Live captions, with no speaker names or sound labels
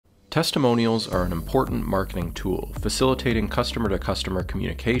Testimonials are an important marketing tool, facilitating customer-to-customer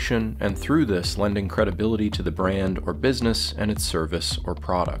communication, and through this lending credibility to the brand or business and its service or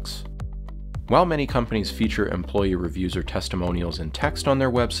products. While many companies feature employee reviews or testimonials in text on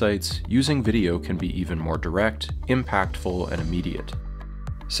their websites, using video can be even more direct, impactful, and immediate.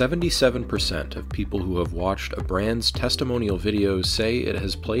 77% of people who have watched a brand's testimonial videos say it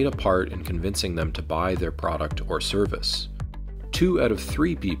has played a part in convincing them to buy their product or service. 2 out of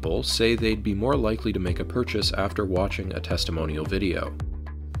 3 people say they'd be more likely to make a purchase after watching a testimonial video.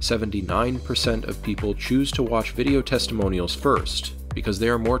 79% of people choose to watch video testimonials first because they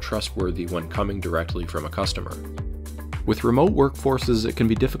are more trustworthy when coming directly from a customer. With remote workforces, it can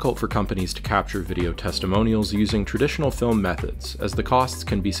be difficult for companies to capture video testimonials using traditional film methods, as the costs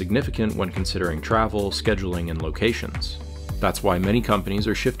can be significant when considering travel, scheduling, and locations. That's why many companies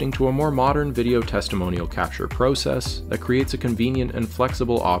are shifting to a more modern video testimonial capture process that creates a convenient and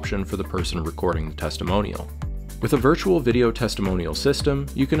flexible option for the person recording the testimonial. With a virtual video testimonial system,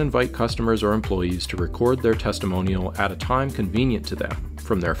 you can invite customers or employees to record their testimonial at a time convenient to them,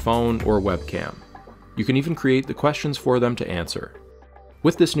 from their phone or webcam. You can even create the questions for them to answer.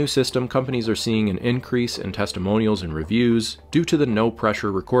 With this new system, companies are seeing an increase in testimonials and reviews due to the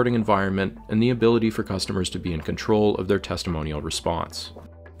no-pressure recording environment and the ability for customers to be in control of their testimonial response.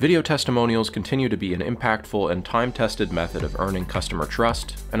 Video testimonials continue to be an impactful and time-tested method of earning customer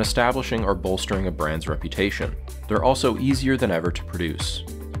trust and establishing or bolstering a brand's reputation. They're also easier than ever to produce.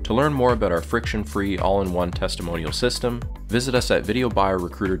 To learn more about our friction-free all-in-one testimonial system, visit us at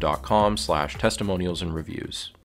videobiorecruiter.com/testimonials and reviews.